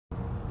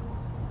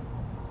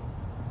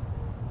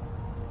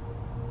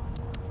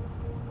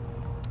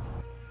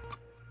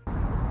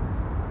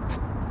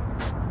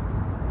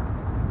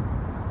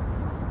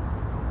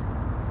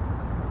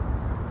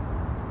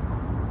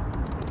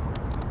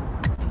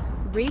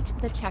Reach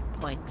the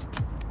checkpoint.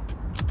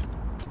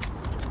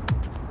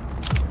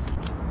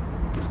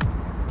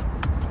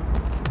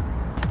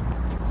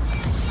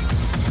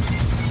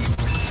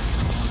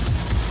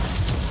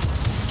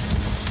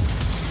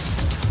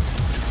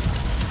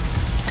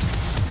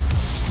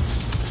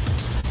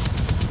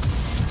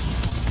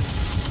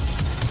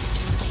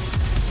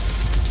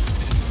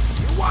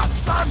 You want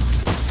some?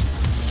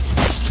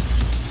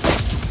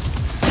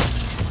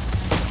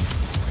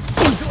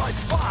 Until I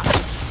spot.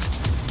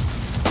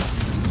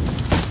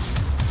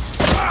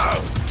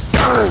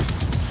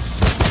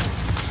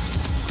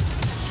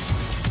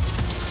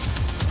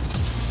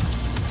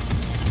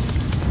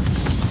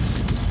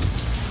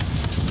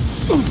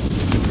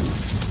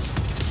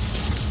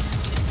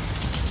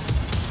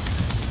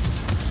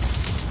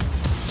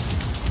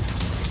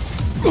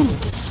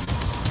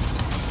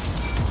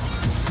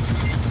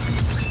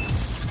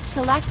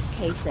 Select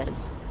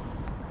cases.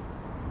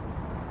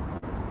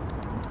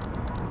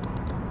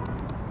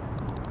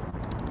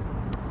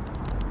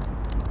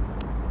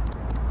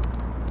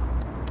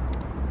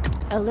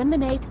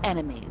 Eliminate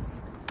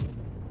enemies.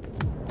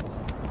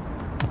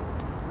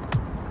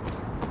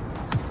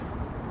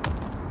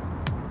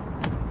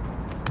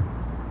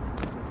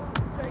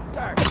 Take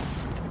that.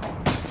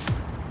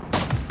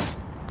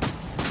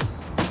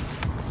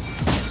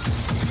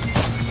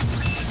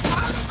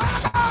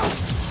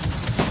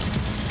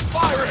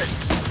 Fire it!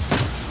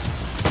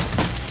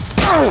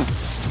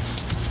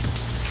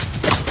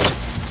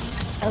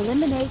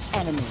 Eliminate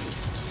enemies.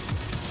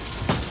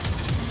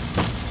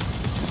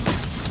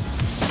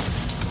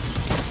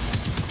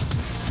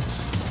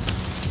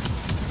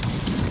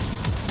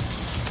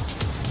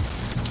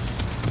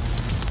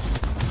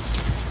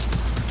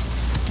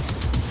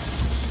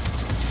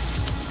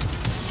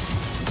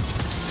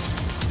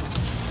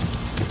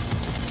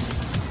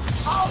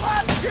 I'll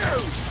ask you!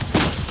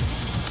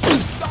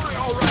 Die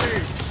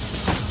already!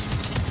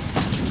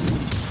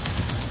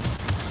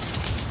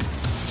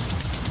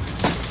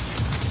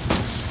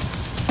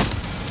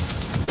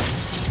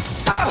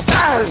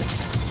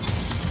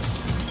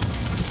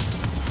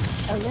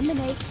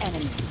 Eliminate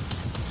enemies.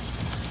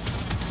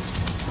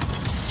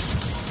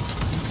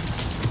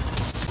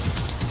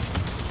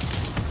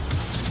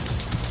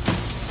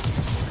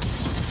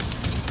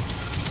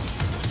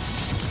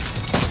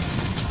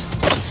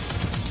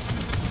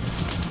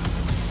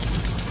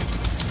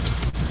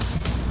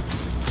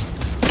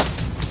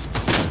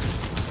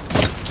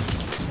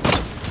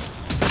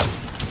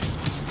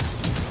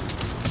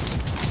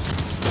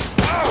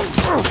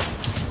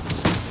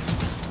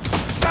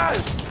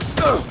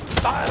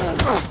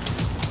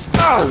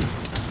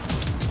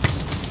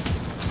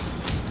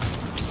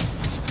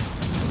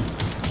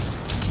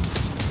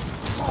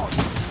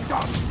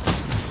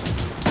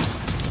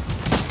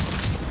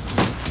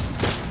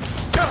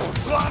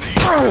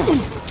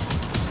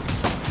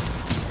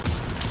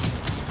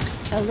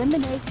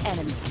 Eliminate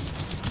enemies.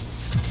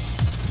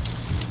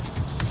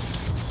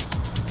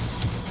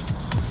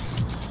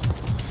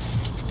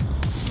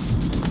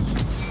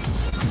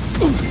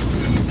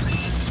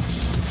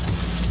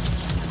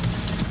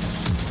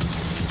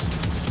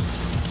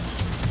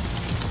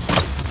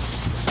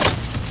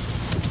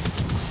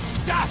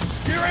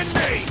 You're in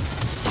me!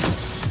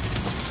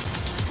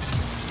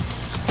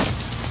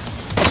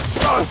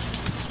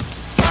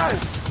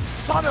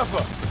 Son of a...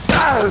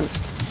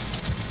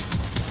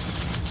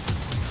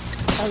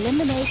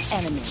 Eliminate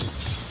enemies.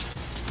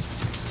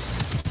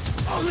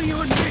 Only you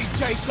and me,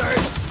 Chaser!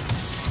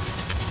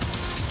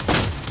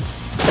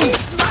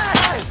 He's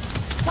mad!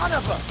 Son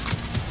of a...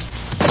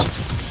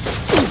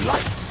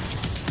 Like...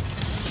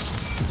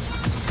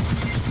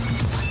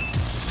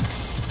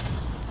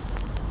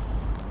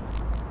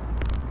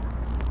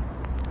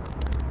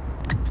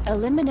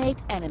 Eliminate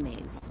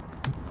enemies.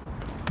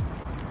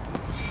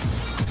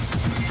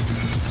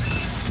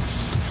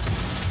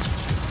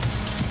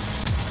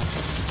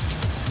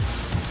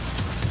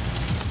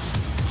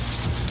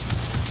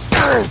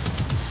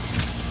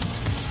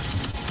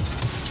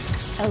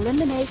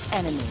 Eliminate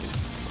enemies.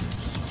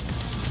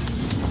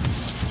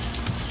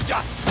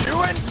 Just you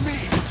and me!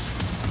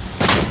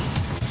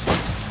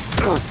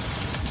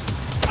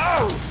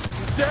 Oh!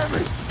 Damn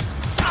it!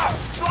 Oh,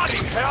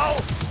 bloody hell!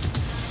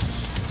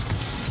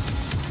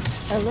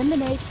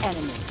 Eliminate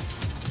enemies.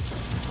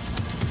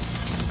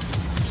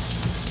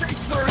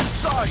 Chaser in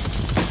sight!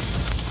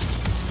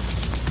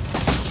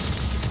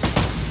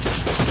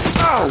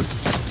 Oh!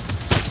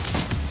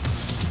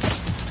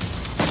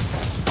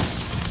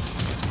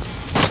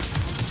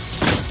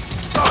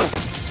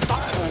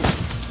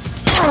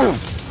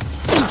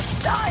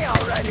 Die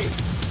already!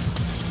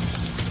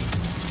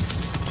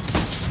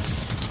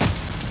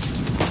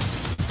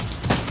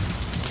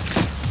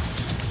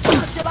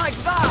 How'd you like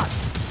that?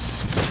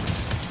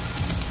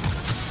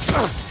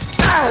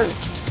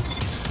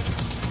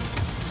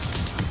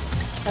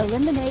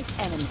 Eliminate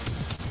enemies.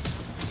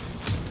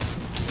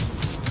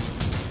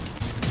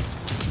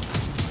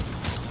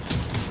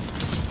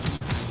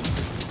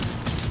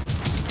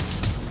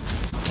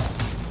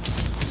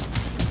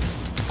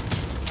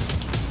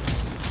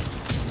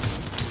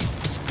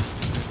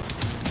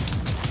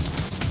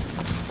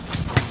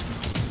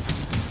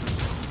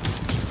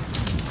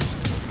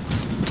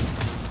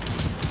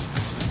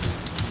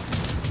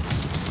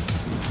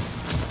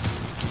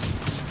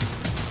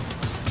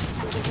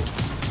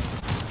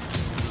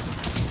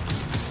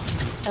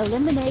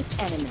 Eliminate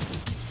enemies.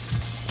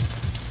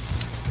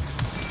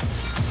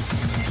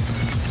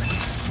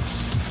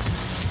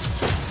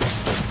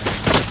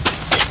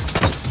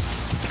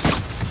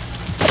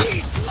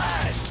 Eat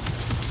lead!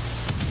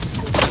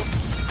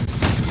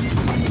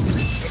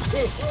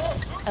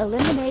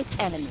 Eliminate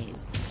enemies.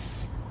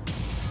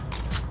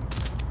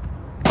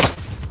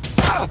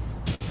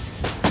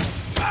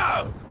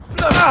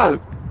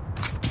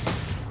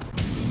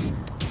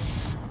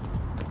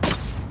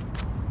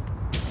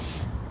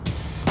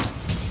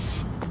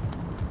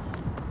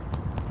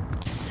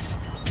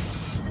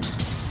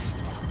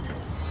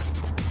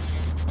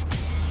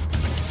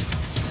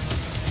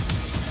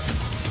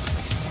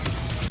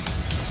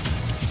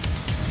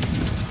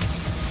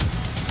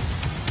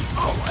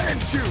 I'll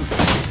end you!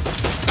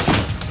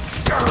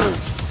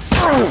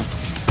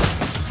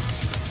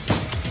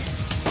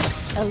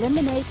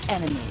 Eliminate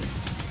enemies.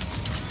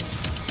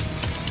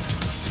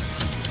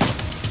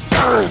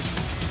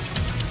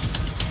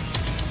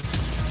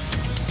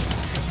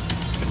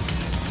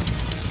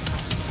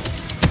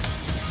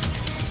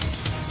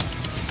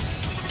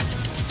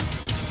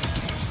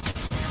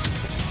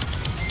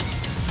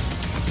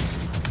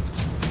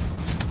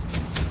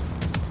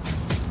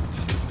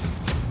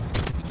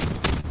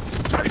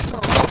 Take some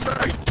of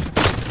me!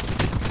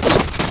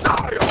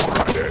 Die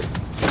already!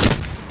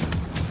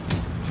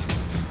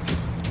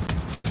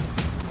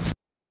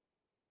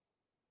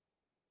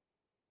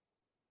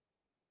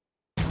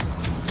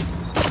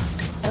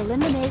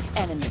 Eliminate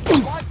enemies.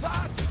 Like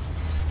that?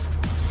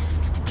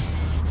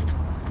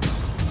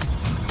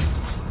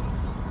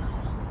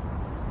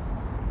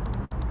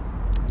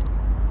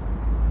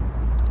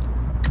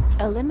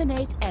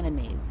 Eliminate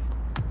enemies.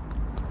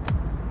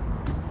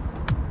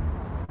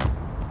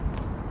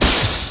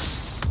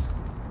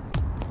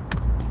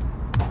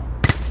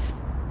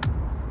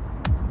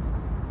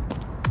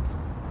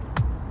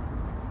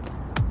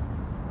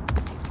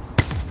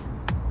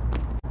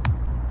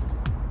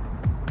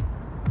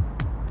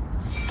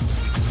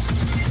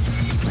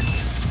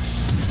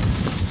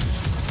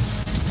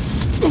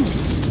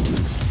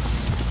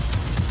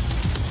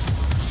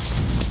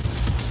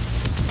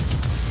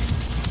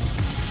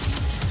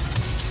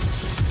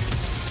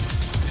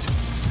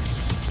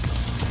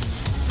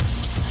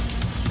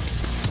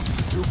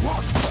 You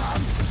want that?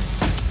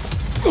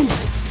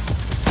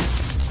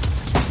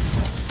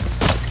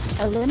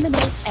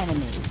 Eliminate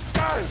enemies.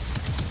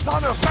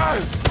 Son of a...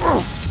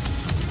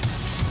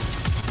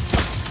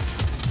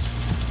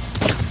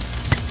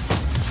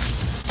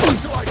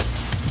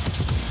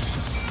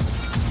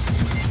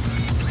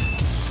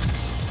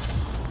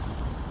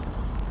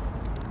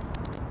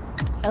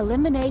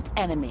 Eliminate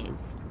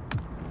enemies.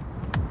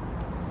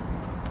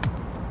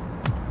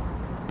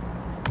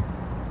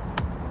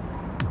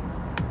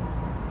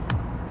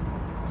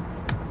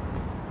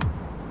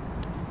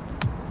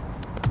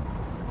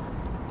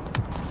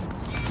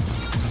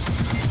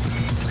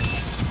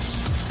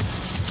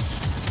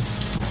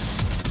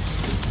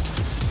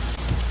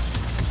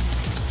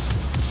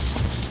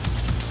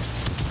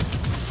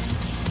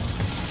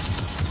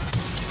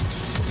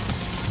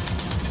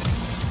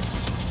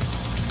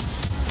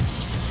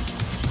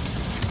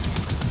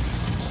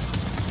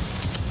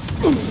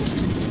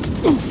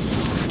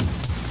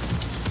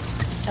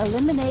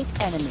 Eliminate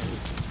enemies.